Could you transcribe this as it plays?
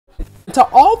To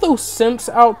all those simps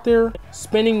out there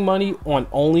spending money on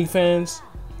OnlyFans,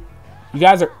 you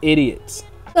guys are idiots.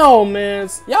 No, man,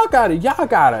 y'all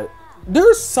gotta.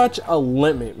 There's such a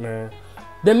limit, man.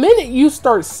 The minute you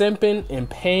start simping and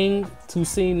paying to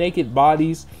see naked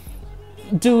bodies,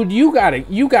 dude, you got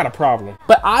a problem.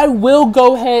 But I will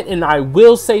go ahead and I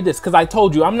will say this, because I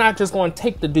told you I'm not just going to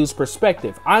take the dude's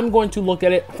perspective. I'm going to look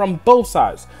at it from both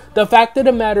sides. The fact of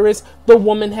the matter is, the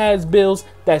woman has bills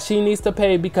that she needs to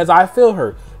pay because I feel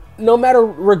her. No matter,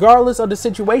 regardless of the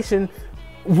situation,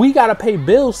 we gotta pay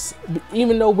bills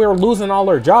even though we're losing all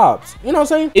our jobs. You know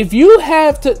what I'm saying? If you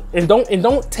have to, and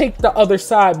don't take the other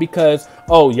side because,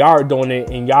 oh, y'all are doing it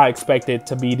and y'all expect it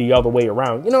to be the other way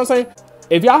around. You know what I'm saying?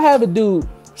 If y'all have a dude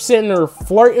sitting there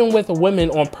flirting with women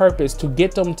on purpose to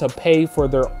get them to pay for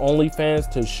their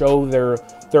OnlyFans to show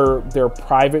their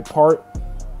private part,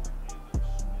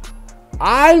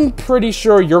 I'm pretty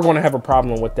sure you're going to have a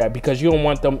problem with that because you don't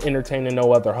want them entertaining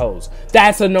no other hoes.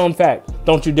 That's a known fact.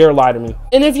 Don't you dare lie to me.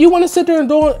 And if you want to sit there and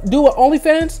do an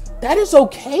OnlyFans, that is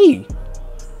okay.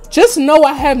 Just know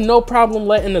I have no problem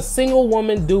letting a single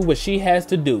woman do what she has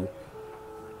to do.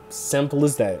 Simple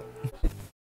as that.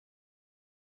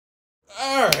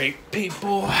 All right,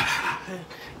 people.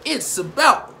 It's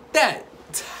about that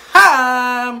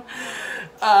time.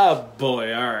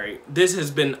 Boy, all right. This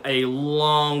has been a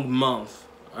long month,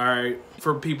 all right?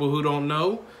 For people who don't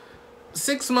know,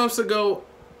 6 months ago,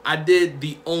 I did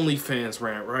the OnlyFans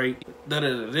rant, right?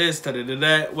 Da-da-da-this,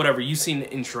 da-da-da-that, whatever. You seen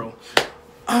the intro.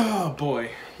 Oh, boy.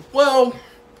 Well,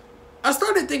 I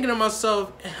started thinking to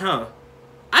myself,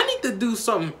 I need to do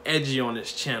something edgy on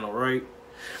this channel, right?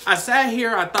 I sat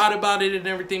here, I thought about it and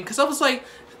everything, because I was like,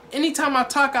 anytime I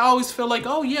talk, I always feel like,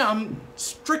 oh yeah, I'm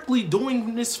strictly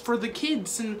doing this for the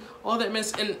kids and all that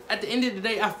mess. And at the end of the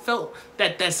day, I felt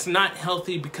that that's not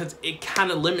healthy because it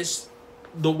kind of limits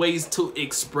the ways to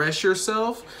express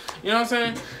yourself. You know what I'm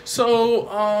saying? So,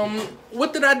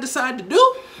 what did I decide to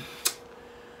do?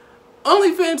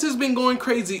 OnlyFans has been going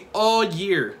crazy all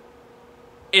year.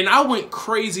 And I went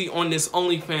crazy on this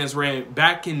OnlyFans rant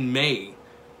back in May.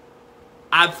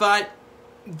 I thought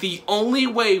the only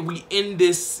way we end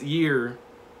this year,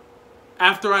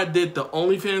 after I did the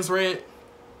OnlyFans rant,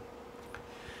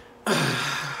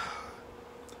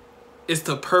 is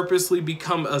to purposely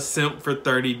become a simp for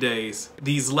 30 days.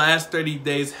 These last 30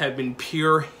 days have been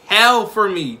pure hell for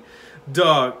me,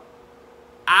 dog.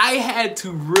 I had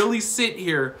to really sit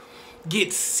here,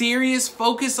 get serious,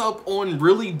 focus up on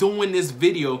really doing this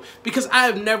video because I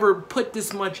have never put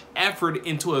this much effort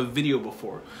into a video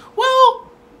before. Well,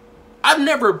 I've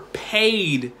never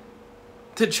paid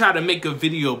to try to make a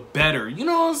video better. You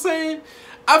know what I'm saying?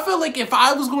 I feel like if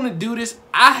I was going to do this,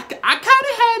 I kind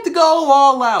of had to go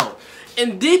all out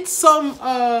and did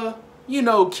some, you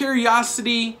know,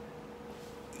 curiosity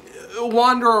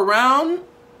wander around.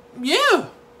 Yeah,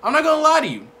 I'm not going to lie to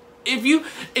you.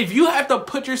 If you have to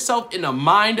put yourself in the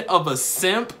mind of a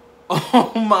simp,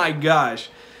 oh my gosh.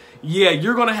 Yeah,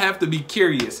 you're going to have to be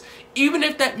curious. Even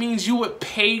if that means you would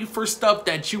pay for stuff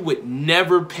that you would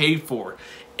never pay for.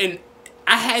 And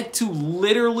I had to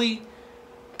literally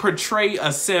portray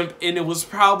a simp, and it was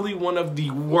probably one of the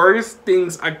worst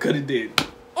things I could have did.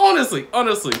 Honestly.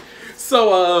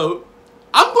 So,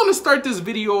 I'm going to start this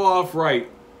video off right.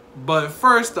 But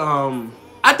first,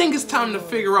 I think it's time to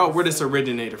figure out where this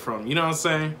originated from. You know what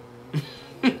I'm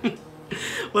saying?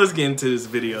 Let's get into this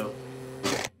video.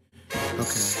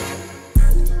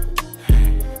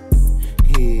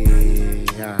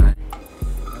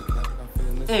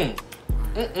 Okay.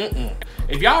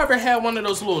 If y'all ever had one of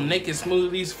those little naked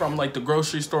smoothies from like the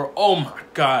grocery store, oh my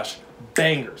gosh,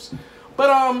 bangers.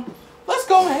 But let's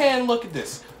go ahead and look at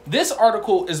this. This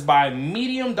article is by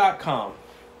medium.com.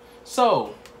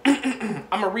 So I'm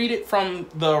gonna read it from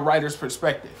the writer's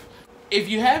perspective. If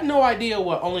you have no idea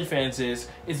what OnlyFans is,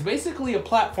 it's basically a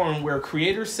platform where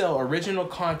creators sell original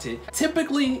content,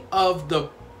 typically of the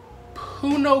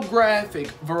pornographic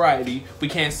variety. We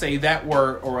can't say that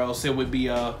word or else it would be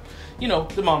you know,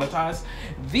 demonetized.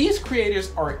 These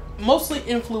creators are mostly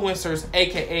influencers,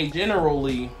 aka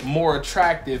generally more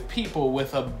attractive people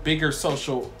with a bigger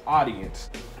social audience.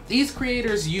 These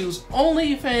creators use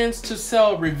OnlyFans to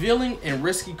sell revealing and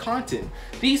risky content.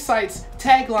 These sites'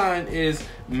 tagline is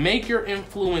 "Make your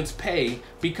influence pay,"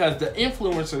 because the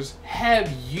influencers have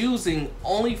using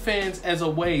OnlyFans as a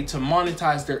way to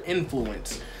monetize their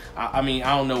influence. I mean,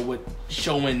 I don't know what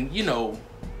showing, you know,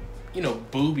 you know,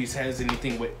 boobies has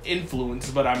anything with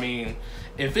influence, but I mean,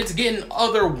 if it's getting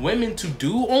other women to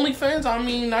do OnlyFans, I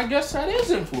mean, I guess that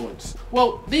is influence.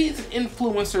 Well, these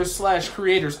influencers slash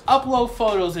creators upload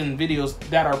photos and videos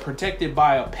that are protected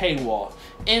by a paywall.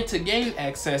 And to gain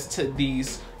access to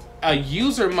these, a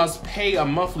user must pay a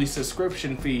monthly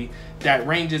subscription fee that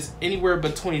ranges anywhere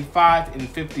between $5 and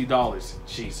 $50.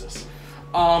 Jesus.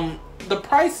 The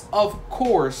price, of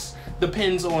course,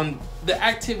 depends on the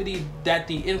activity that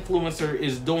the influencer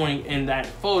is doing in that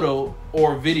photo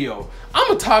or video. I'm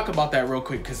gonna talk about that real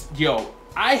quick because, yo,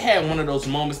 I had one of those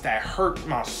moments that hurt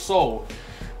my soul.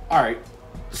 All right,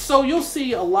 so you'll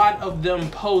see a lot of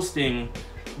them posting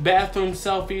bathroom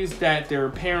selfies that their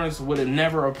parents would have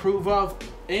never approve of,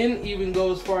 and even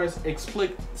go as far as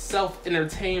explicit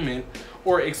self-entertainment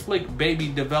or explicit baby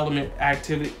development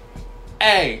activity.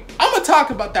 Hey, I'm gonna talk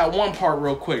about that one part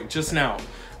real quick just now.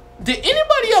 Did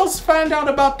anybody else find out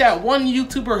about that one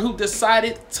YouTuber who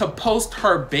decided to post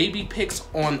her baby pics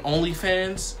on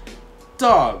OnlyFans?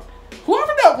 Dog,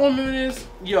 whoever that woman is,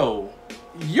 yo,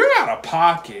 you're out of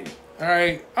pocket, all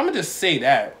right? I'm gonna just say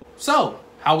that. So,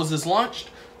 how was this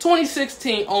launched?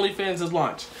 2016, OnlyFans is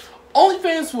launched.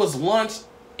 OnlyFans was launched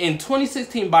in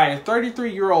 2016 by a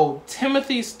 33-year-old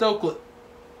Timothy Stokely.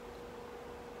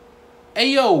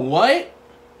 Hey, yo, what?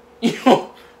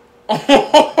 Yo,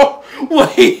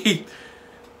 wait.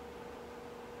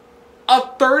 A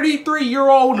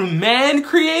 33-year-old man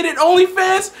created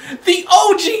OnlyFans? The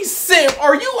OG Simp,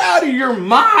 are you out of your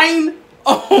mind?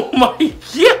 Oh my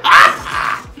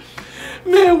God.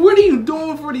 Man, what are you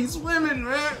doing for these women,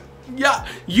 man? Yeah,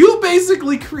 you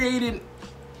basically created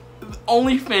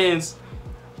OnlyFans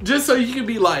just so you can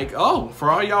be like, oh, for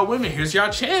all y'all women, here's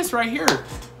y'all chance right here.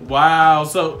 Wow.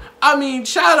 So, I mean,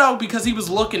 shout out because he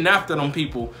was looking after them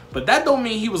people, but that don't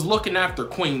mean he was looking after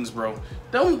queens, bro.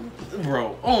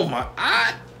 Bro, oh my,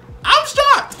 I'm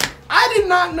shocked. I did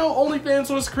not know OnlyFans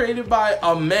was created by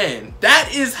a man. That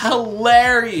is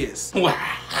hilarious. Wow.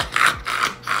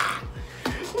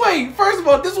 Wait, first of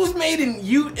all, this was made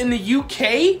in the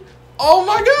UK? Oh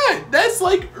my God, that's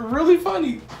like really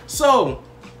funny. So,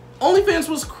 OnlyFans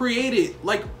was created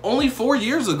like only 4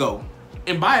 years ago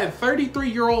and by a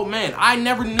 33-year-old man. I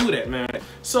never knew that, man.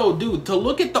 So, dude, to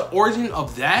look at the origin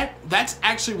of that, that's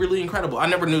actually really incredible. I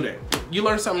never knew that. You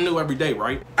learn something new every day,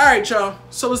 right? All right, y'all.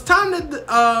 So it's time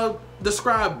to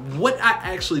describe what I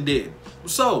actually did.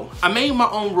 So I made my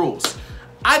own rules.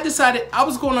 I decided I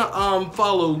was gonna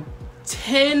follow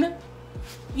 10,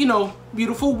 you know,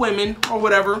 beautiful women or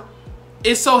whatever.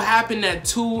 It so happened that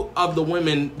 2 of the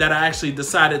women that I actually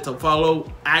decided to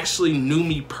follow actually knew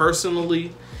me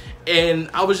personally. And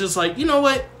I was just like, you know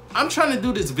what? I'm trying to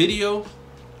do this video.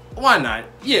 Why not?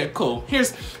 Yeah, cool.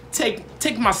 Here's, take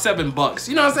my $7.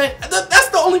 You know what I'm saying? That's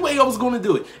the only way I was going to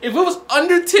do it. If it was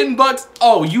under $10,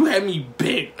 oh, you had me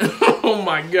big. Oh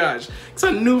my gosh. Because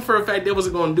I knew for a fact they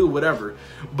wasn't going to do whatever.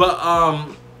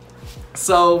 But,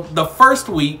 so the first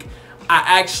week,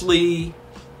 I actually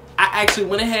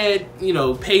went ahead, you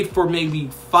know, paid for maybe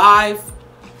 5.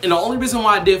 And the only reason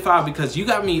why I did 5 because you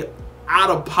got me out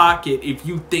of pocket if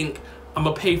you think I'm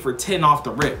gonna pay for 10 off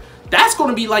the rip. That's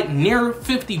gonna be like near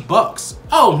 $50.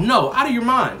 Oh no, out of your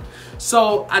mind.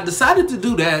 So I decided to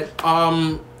do that.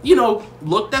 You know,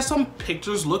 looked at some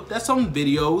pictures, looked at some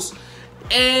videos,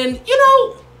 and you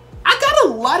know, I got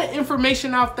a lot of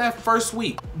information out that first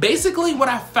week. Basically what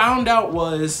I found out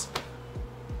was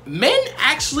men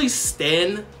actually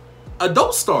stan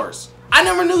adult stars. I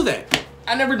never knew that.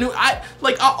 I never knew. I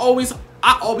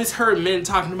always heard men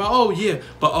talking about, oh yeah,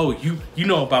 but oh, you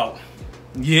know about,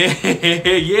 yeah,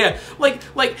 yeah.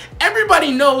 Like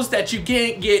everybody knows that you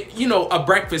can't get, you know, a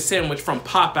breakfast sandwich from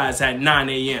Popeyes at 9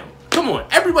 a.m. Come on,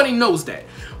 everybody knows that.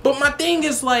 But my thing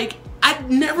is, like, I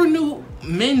never knew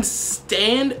men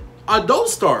stand adult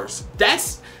stars.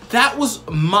 That was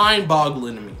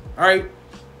mind-boggling to me, all right?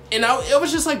 And it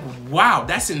was just like, wow,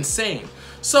 that's insane.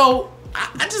 So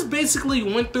I just basically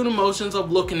went through the motions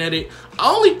of looking at it.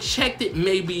 I only checked it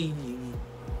maybe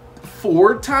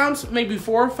 4 times, maybe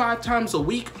 4 or 5 times a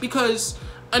week, because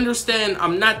understand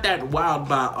I'm not that wild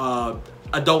by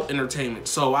adult entertainment,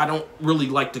 so I don't really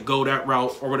like to go that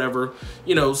route or whatever,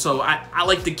 you know. So I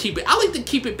like to keep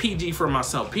it PG for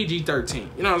myself, PG-13,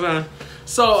 you know what I'm saying?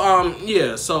 So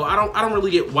yeah, so I don't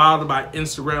really get wild about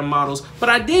Instagram models, but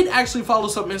I did actually follow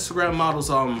some Instagram models,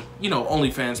 you know,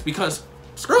 OnlyFans, because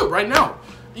screw it right now.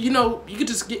 You know, you could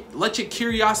just let your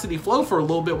curiosity flow for a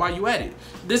little bit while you at it.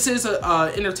 This is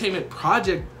a entertainment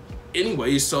project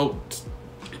anyway, so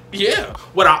yeah.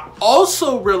 What I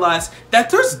also realized that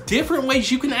there's different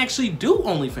ways you can actually do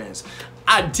OnlyFans.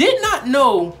 I did not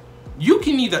know you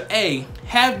can either A,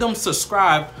 have them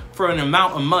subscribe for for an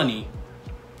amount of money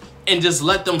and just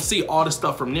let them see all the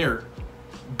stuff from there.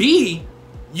 B,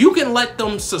 you can let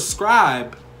them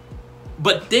subscribe,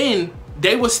 but then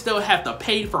they will still have to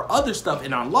pay for other stuff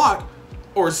and unlock.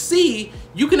 Or C,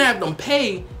 you can have them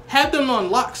pay, have them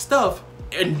unlock stuff,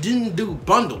 and didn't do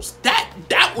bundles.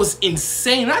 That was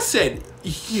insane. I said,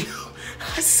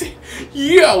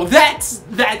 yo,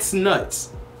 that's nuts.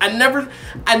 I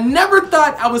never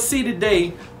thought I would see the day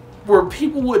where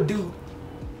people would do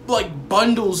like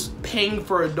bundles paying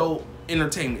for adult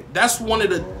entertainment. That's one of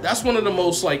the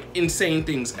most like insane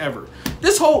things ever.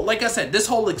 This whole, like I said, this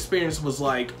whole experience was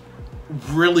like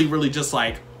really just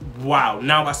like, wow,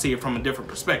 now I see it from a different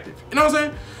perspective. You know what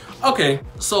I'm saying? Okay,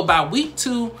 so by week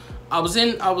 2, I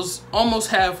was almost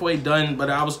halfway done, but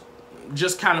I was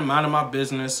just kind of minding my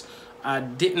business. I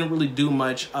didn't really do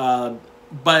much,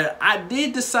 but I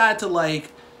did decide to,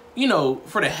 like, you know,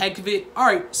 for the heck of it, all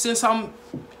right, since I'm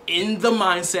in the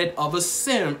mindset of a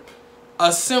simp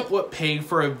would pay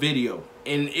for a video.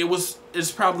 And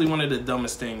it's probably one of the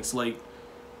dumbest things. Like,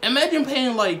 imagine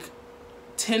paying like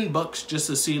 $10 just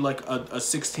to see like a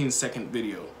 16-second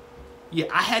video. Yeah,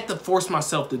 I had to force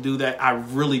myself to do that. I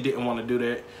really didn't want to do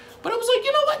that, but I was like,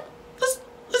 you know what?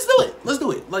 Let's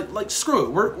do it. Like screw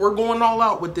it. We're going all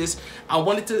out with this. I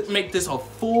wanted to make this a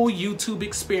full YouTube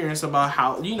experience about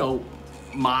how, you know,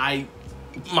 my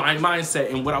mindset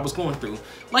and what I was going through.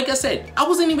 Like I said, I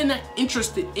wasn't even that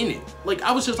interested in it. Like,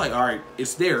 I was just like, all right,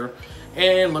 it's there,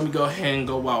 and let me go ahead and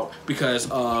go out because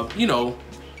you know,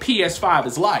 PS5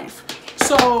 is life.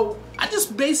 So I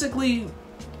just basically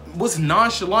was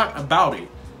nonchalant about it.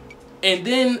 And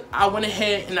then I went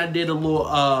ahead and I did a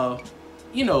little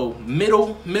you know,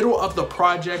 middle of the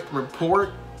project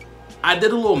report. I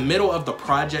did a little middle of the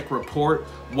project report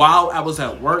while I was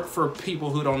at work. For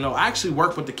people who don't know, I actually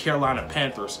work with the Carolina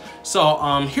Panthers. So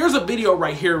here's a video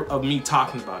right here of me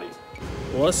talking about it.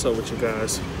 What's up with you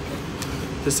guys?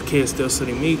 This is Kid Still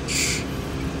City Meech,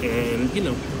 and you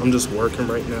know, I'm just working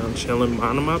right now. I'm chilling,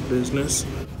 minding my business.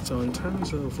 So in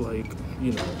terms of, like,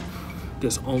 you know,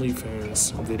 this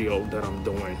OnlyFans video that I'm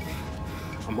doing,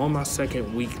 I'm on my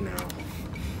 2nd week now.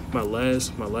 My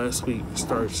last week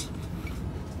starts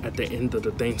at the end of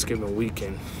the Thanksgiving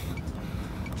weekend,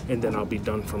 and then I'll be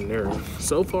done from there.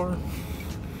 So far,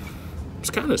 it's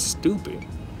kind of stupid.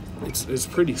 It's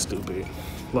pretty stupid.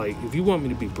 Like, if you want me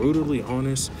to be brutally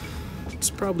honest, it's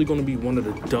probably going to be one of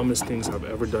the dumbest things I've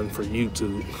ever done for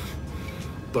YouTube.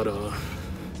 But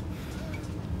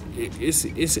it's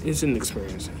an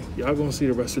experience. Y'all gonna see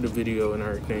the rest of the video and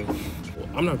everything.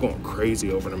 I'm not going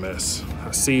crazy over the mess.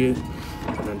 I see it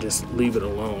and I just leave it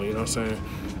alone, you know what I'm saying?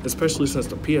 Especially since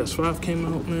the PS5 came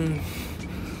out, man.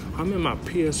 I'm in my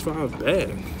PS5 bag.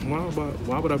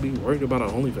 Why would I be worried about an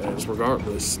OnlyFans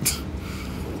regardless?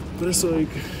 But it's like,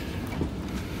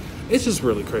 it's just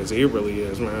really crazy. It really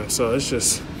is, man. So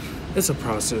it's a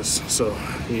process. So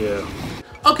yeah.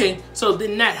 Okay, so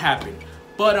then that happened.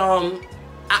 But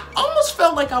I almost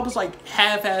felt like I was like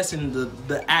half-assing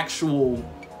the actual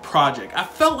project. I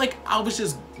felt like I was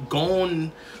just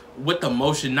going with the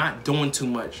motion, not doing too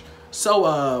much.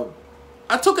 So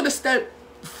I took it a step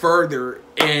further,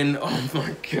 and oh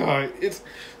my god, it's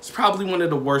probably one of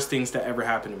the worst things that ever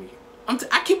happened to me.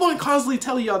 I keep on constantly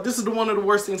telling y'all this is one of the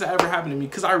worst things that ever happened to me,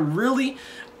 because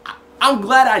I'm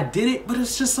glad I did it, but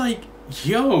it's just like,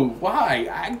 yo,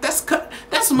 why?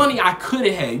 That's money I could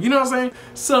have had, you know what I'm saying?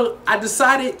 So I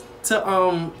decided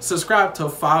to subscribe to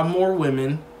 5 more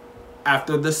women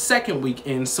after the 2nd week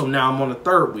in, so now I'm on the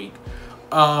 3rd week.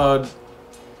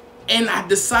 And I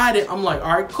decided, I'm like,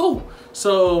 all right, cool.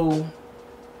 So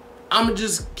I'm gonna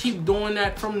just keep doing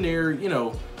that from there, you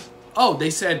know. Oh, they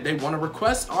said they want a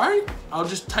request. All right, I'll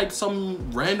just type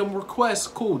some random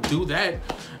request. Cool, do that.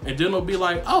 And then it'll be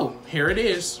like, oh, here it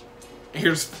is.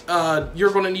 Here's,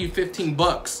 you're gonna need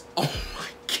 $15. Oh my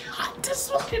god, this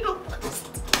one, it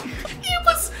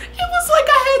was like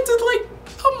I had to, like,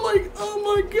 I'm like, oh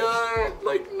my god,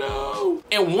 like, no.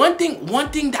 And one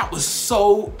thing that was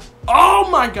so, oh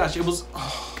my gosh, it was,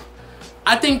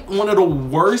 I think one of the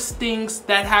worst things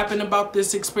that happened about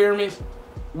this experiment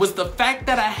was the fact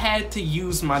that I had to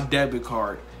use my debit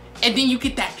card. And then you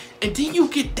get that,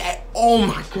 oh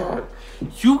my god,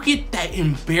 you get that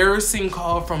embarrassing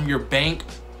call from your bank,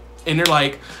 and they're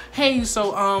like, hey,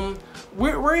 so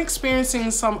we're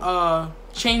experiencing some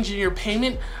change in your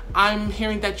payment. I'm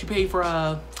hearing that you pay for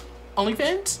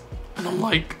OnlyFans. And I'm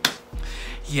like,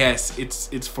 yes,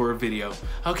 it's for a video.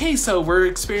 Okay, so we're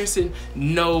experiencing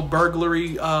no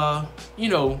burglary you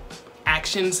know,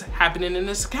 actions happening in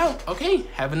this account. Okay,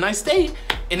 have a nice day.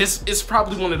 And it's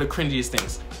probably one of the cringiest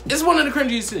things. It's one of the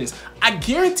cringiest things. I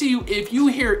guarantee you, if you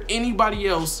hear anybody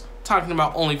else talking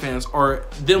about OnlyFans or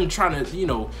them trying to, you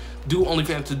know, do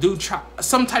OnlyFans to do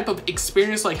some type of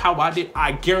experience like how I did,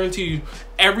 I guarantee you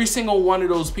every single one of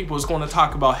those people is going to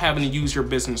talk about having to use your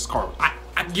business card.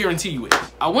 I guarantee you it.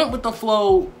 I went with the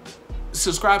flow,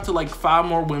 subscribed to like 5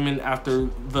 more women after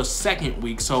the 2nd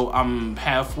week, so I'm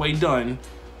halfway done,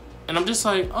 and I'm just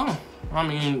like, oh, I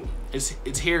mean,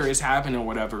 it's here, it's happening or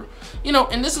whatever, you know.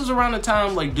 And this is around the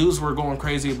time like dudes were going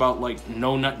crazy about like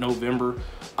No Nut November.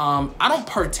 I don't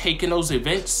partake in those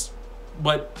events,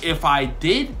 but if I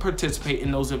did participate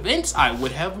in those events, I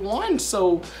would have won.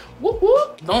 So whoop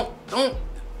whoop. Don't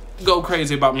go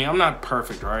crazy about me. I'm not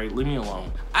perfect, all right? Leave me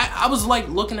alone. I was like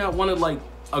looking at one of like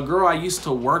a girl I used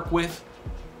to work with,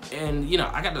 and you know,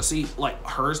 I got to see like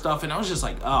her stuff, and I was just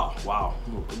like, oh wow,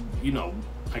 you know,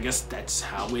 I guess that's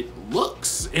how it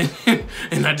looks.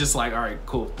 And I just like, all right,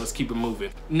 cool, let's keep it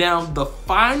moving. Now the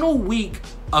final week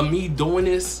of me doing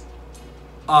this,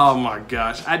 oh my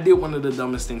gosh, I did one of the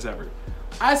dumbest things ever.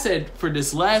 I said for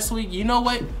this last week, you know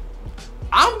what?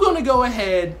 I'm gonna go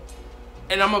ahead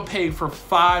and I'm gonna pay for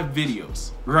 5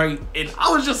 videos, right? And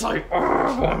I was just like,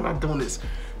 oh, why am I doing this?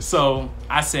 So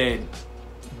I said,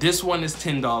 this one is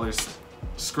 $10.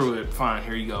 Screw it, fine,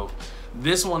 here you go.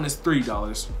 This one is $3,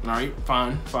 all right,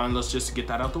 fine, let's just get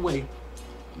that out the way.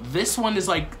 This one is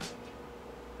like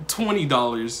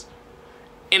 $20,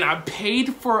 and I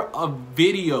paid for a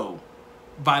video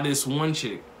by this one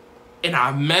chick, and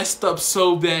I messed up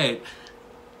so bad.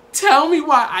 Tell me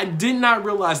why I did not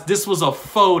realize this was a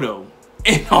photo.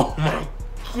 And oh my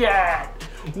God,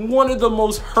 one of the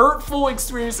most hurtful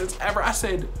experiences ever. I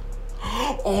said,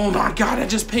 oh my God, I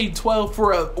just paid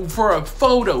 $12 for a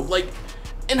photo. Like,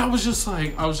 and I was just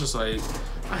like,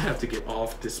 I have to get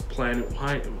off this planet.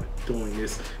 Why am I doing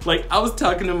this? Like, I was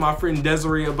talking to my friend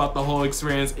Desiree about the whole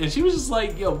experience, and she was just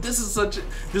like, yo, this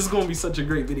is gonna be such a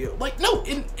great video. Like, no,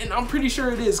 and I'm pretty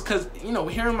sure it is, because, you know,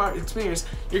 hearing my experience,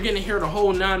 you're gonna hear the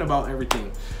whole 9 about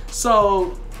everything.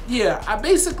 So yeah, I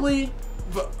basically,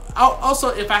 also,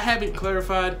 if I haven't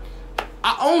clarified,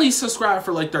 I only subscribe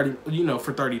for like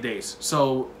 30 days.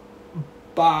 So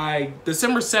by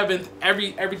December 7th,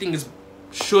 everything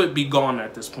should be gone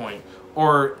at this point.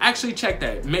 Or actually check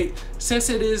that.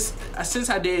 Since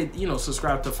I did, you know,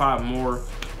 subscribe to 5 more,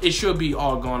 it should be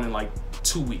all gone in like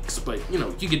 2 weeks. But you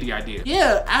know, you get the idea.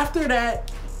 Yeah, after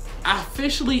that, I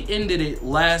officially ended it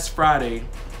last Friday,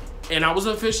 and I was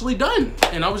officially done.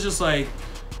 And I was just like,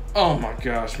 oh my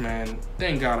gosh, man,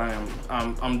 thank God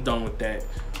I'm done with that.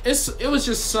 It was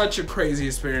just such a crazy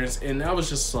experience, and I was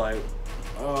just like,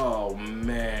 oh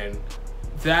man,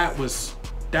 that was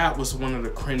one of the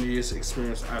cringiest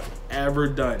experiences I've ever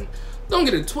done. Don't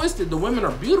get it twisted, the women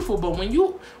are beautiful, but when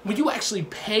you actually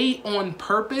pay on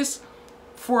purpose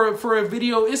for a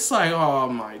video, it's like, oh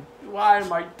my, why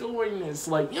am I doing this?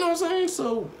 Like, you know what I'm saying?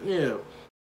 So yeah.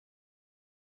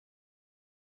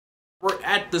 We're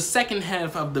at the second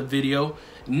half of the video.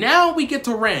 Now we get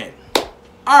to rant.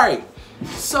 All right,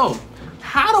 so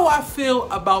how do I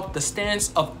feel about the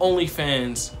stance of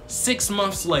OnlyFans 6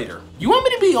 months later? You want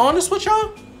me to be honest with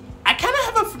y'all? I kind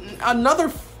of have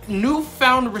another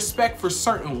newfound respect for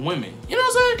certain women. You know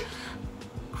what I'm saying?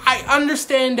 I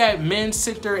understand that men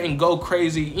sit there and go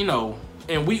crazy, you know,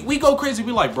 and we go crazy.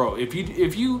 We like, bro, if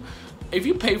you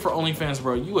pay for OnlyFans,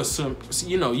 bro, you a simp,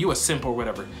 you know, you a simp or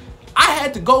whatever. I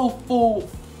had to go full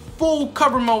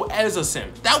cover mode as a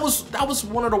simp. That was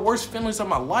one of the worst feelings of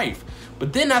my life.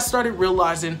 But then I started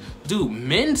realizing, dude,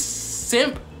 men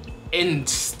simp and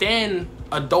stan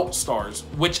adult stars,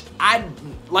 which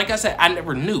like I said, I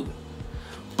never knew.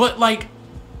 But like,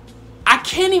 I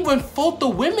can't even fault the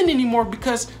women anymore,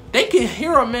 because they can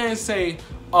hear a man say,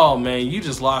 oh man, you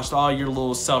just lost all your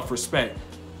little self-respect.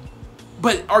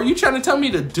 But are you trying to tell me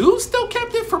the dude still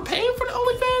kept it for paying for the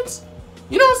OnlyFans?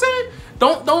 You know what I'm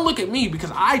saying? Don't look at me,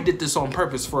 because I did this on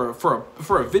purpose for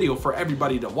a video for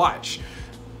everybody to watch.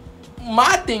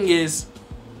 My thing is,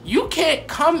 you can't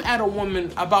come at a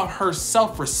woman about her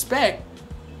self-respect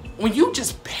when you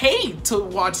just paid to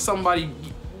watch somebody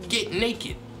get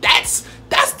naked. That's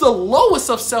the lowest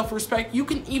of self-respect you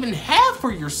can even have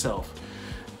for yourself.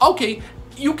 Okay,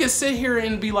 you can sit here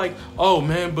and be like, oh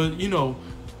man, but you know,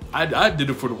 I did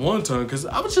it for the one time, because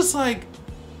I was just like,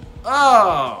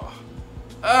 oh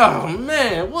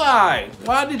man,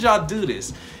 why did y'all do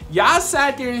this? Y'all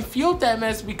sat there and fueled that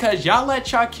mess because y'all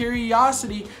let y'all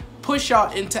curiosity push y'all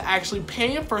into actually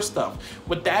paying for stuff.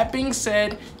 With that being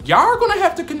said, y'all are gonna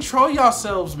have to control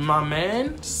yourselves, my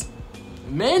man.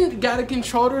 Men gotta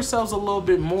control themselves a little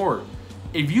bit more.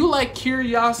 If you like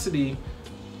curiosity,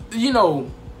 you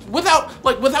know,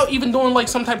 without even doing like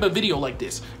some type of video like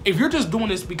this, if you're just doing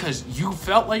this because you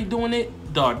felt like doing it,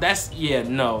 dog, that's, yeah,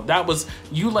 no, that was,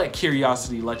 you let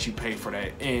curiosity let you pay for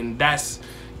that, and that's,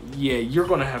 yeah, you're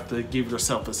gonna have to give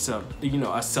yourself a self, you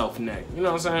know, a self neck, you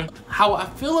know what I'm saying? How I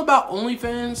feel about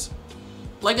OnlyFans,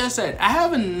 like I said, I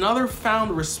have another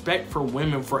found respect for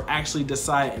women for actually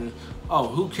deciding, oh,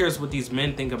 who cares what these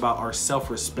men think about our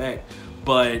self-respect,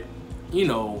 but, you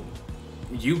know,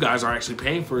 you guys are actually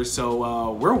paying for it,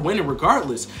 so we're winning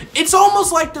regardless. It's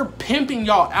almost like they're pimping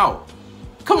y'all out.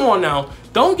 Come on now,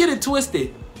 don't get it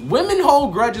twisted. Women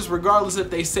hold grudges regardless if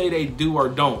they say they do or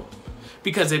don't.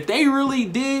 Because if they really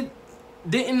didn't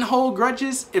hold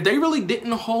grudges, they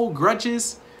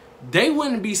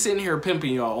wouldn't be sitting here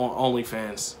pimping y'all on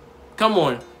OnlyFans. Come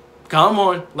on,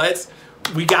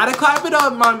 we gotta clap it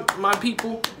up, my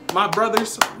people, my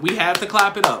brothers. We have to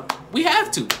clap it up. We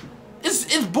have to.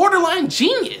 It's borderline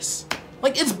genius.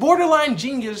 Like, it's borderline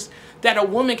genius that a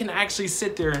woman can actually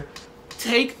sit there,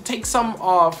 take some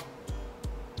off,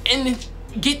 and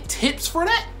get tips for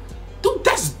that. Dude,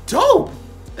 that's dope.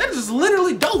 That is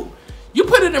literally dope. You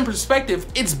put it in perspective,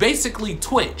 it's basically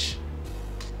Twitch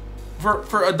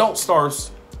for adult stars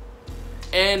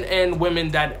and women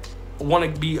that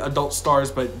want to be adult stars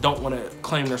but don't want to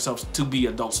claim themselves to be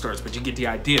adult stars, but you get the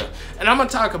idea. And I'm gonna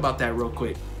talk about that real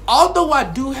quick. Although I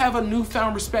do have a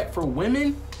newfound respect for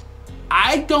women,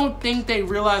 I don't think they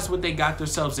realize what they got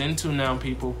themselves into now,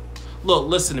 people. Look,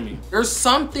 listen to me. There's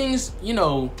some things, you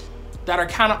know, that are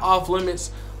kind of off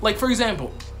limits. Like, for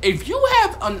example, if you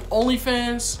have an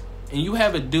OnlyFans and you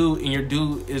have a dude and your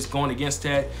dude is going against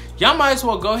that, y'all might as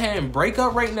well go ahead and break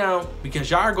up right now, because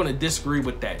y'all are going to disagree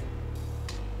with that.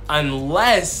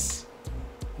 Unless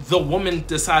the woman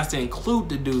decides to include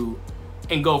the dude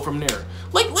and go from there.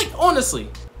 Like honestly,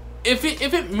 if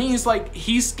it means like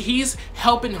he's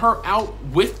helping her out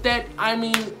with that, I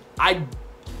mean, I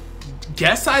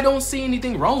guess I don't see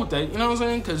anything wrong with that, you know what I'm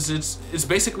saying? Because it's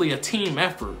basically a team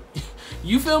effort.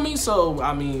 You feel me? So,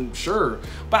 I mean, sure.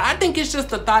 But I think it's just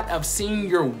the thought of seeing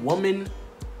your woman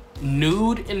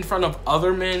nude in front of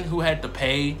other men who had to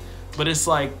pay. But it's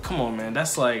like, come on, man.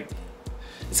 That's like,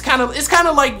 it's kind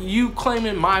of like you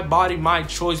claiming my body, my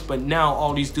choice, but now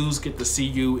all these dudes get to see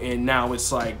you, and now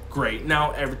it's like, great.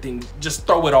 Now everything, just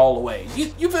throw it all away.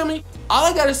 You feel me? All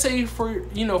I gotta say for,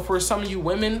 you know, for some of you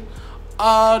women,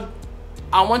 I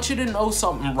want you to know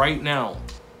something right now.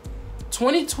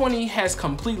 2020 has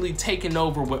completely taken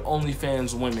over with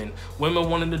OnlyFans women. Women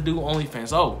wanting to do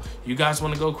OnlyFans. Oh, you guys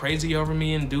want to go crazy over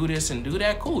me and do this and do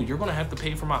that? Cool. You're gonna have to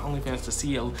pay for my OnlyFans to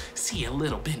see a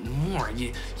little bit more.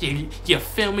 You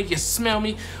feel me? You smell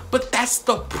me? But that's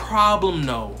the problem,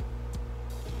 though.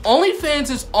 OnlyFans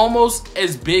is almost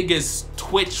as big as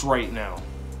Twitch right now.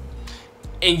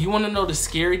 And you want to know the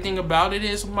scary thing about it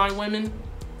is, my women,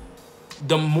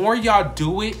 the more y'all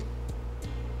do it,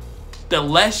 the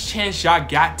less chance y'all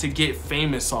got to get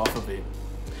famous off of it.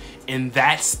 And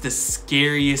that's the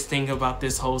scariest thing about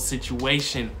this whole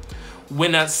situation.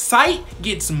 When a site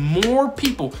gets more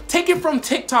people, take it from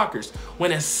TikTokers,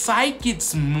 when a site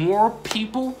gets more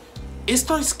people, it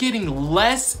starts getting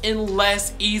less and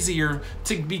less easier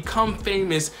to become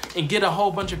famous and get a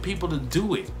whole bunch of people to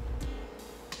do it.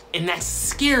 And that's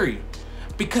scary,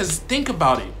 because think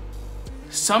about it.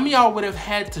 Some of y'all would have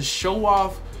had to show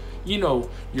off, you know,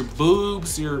 your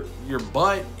boobs, your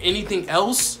butt, anything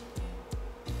else,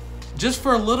 just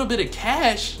for a little bit of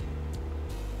cash,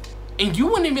 and you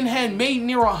wouldn't even have made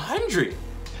near 100.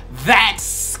 That's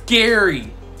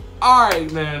scary. All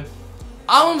right, man.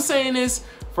 All I'm saying is,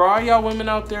 for all y'all women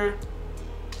out there,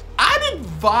 I'd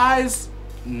advise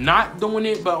not doing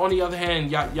it, but on the other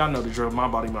hand, y'all know the drill. My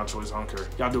body, my choice. I don't care.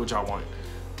 Y'all do what y'all want.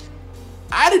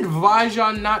 I'd advise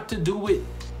y'all not to do it,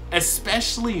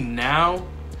 especially now.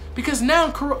 Because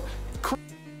now,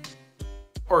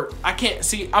 or I can't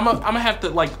see, I'm gonna have to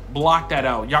like block that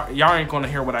out. Y'all ain't gonna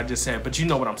hear what I just said, but you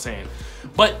know what I'm saying.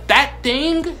 But that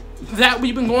thing that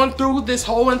we've been going through this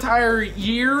whole entire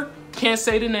year, can't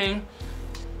say the name,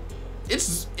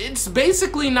 it's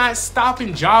basically not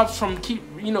stopping jobs from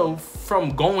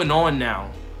from going on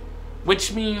now.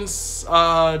 Which means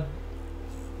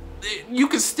you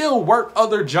can still work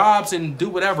other jobs and do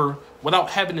whatever without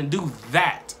having to do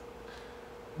that.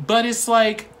 But it's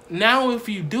like, now if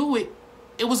you do it,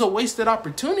 it was a wasted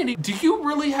opportunity. Do you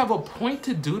really have a point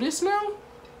to do this now?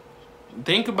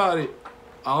 Think about it.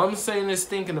 All I'm saying is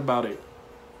thinking about it.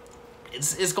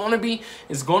 It's gonna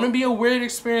be a weird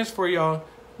experience for y'all,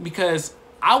 because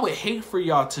I would hate for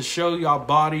y'all to show y'all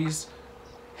bodies,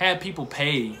 have people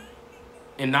pay,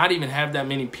 and not even have that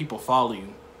many people follow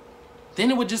you. Then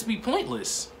it would just be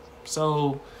pointless.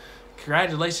 So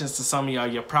congratulations to some of y'all.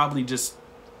 You probably just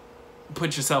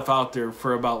put yourself out there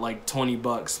for about like 20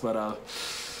 bucks, but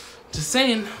Just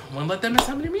saying, won't let them miss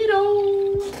how many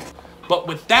videos. But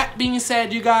with that being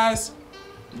said, you guys,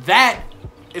 that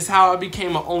is how I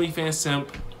became an OnlyFans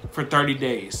simp for 30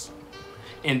 days.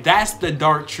 And that's the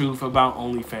dark truth about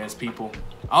OnlyFans, people.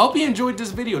 I hope you enjoyed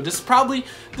this video. This is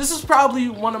probably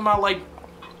one of my like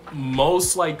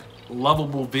most like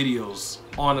lovable videos,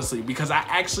 honestly, because I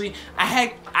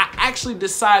actually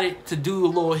decided to do a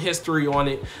little history on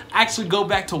it. Actually go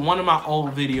back to one of my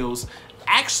old videos,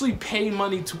 actually pay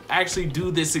money to actually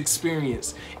do this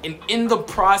experience, and in the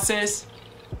process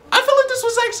I feel like this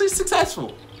was actually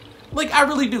successful. Like, I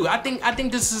really do. I think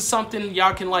this is something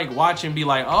y'all can like watch and be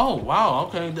like, oh wow,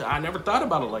 okay, I never thought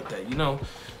about it like that, you know.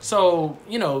 So,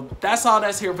 you know, that's all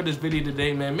that's here for this video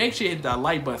today, man. Make sure you hit that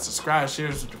like button, subscribe, share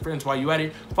this with your friends while you at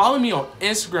it. Follow me on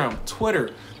Instagram, Twitter,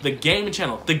 the gaming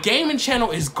channel. The gaming channel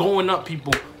is going up,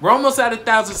 people. We're almost at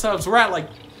 1,000 subs. We're at like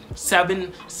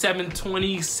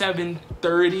 720,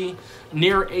 730,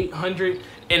 near 800.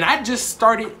 And I just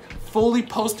started fully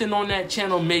posting on that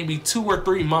channel maybe 2 or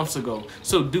 3 months ago.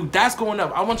 So dude, that's going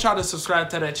up. I want y'all to subscribe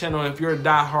to that channel if you're a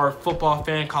diehard football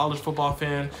fan, college football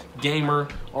fan, gamer,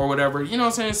 or whatever, you know what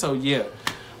I'm saying? So yeah,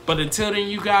 but until then,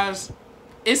 you guys,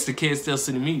 it's the Kid Still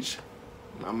Sitting Meech.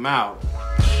 I'm out.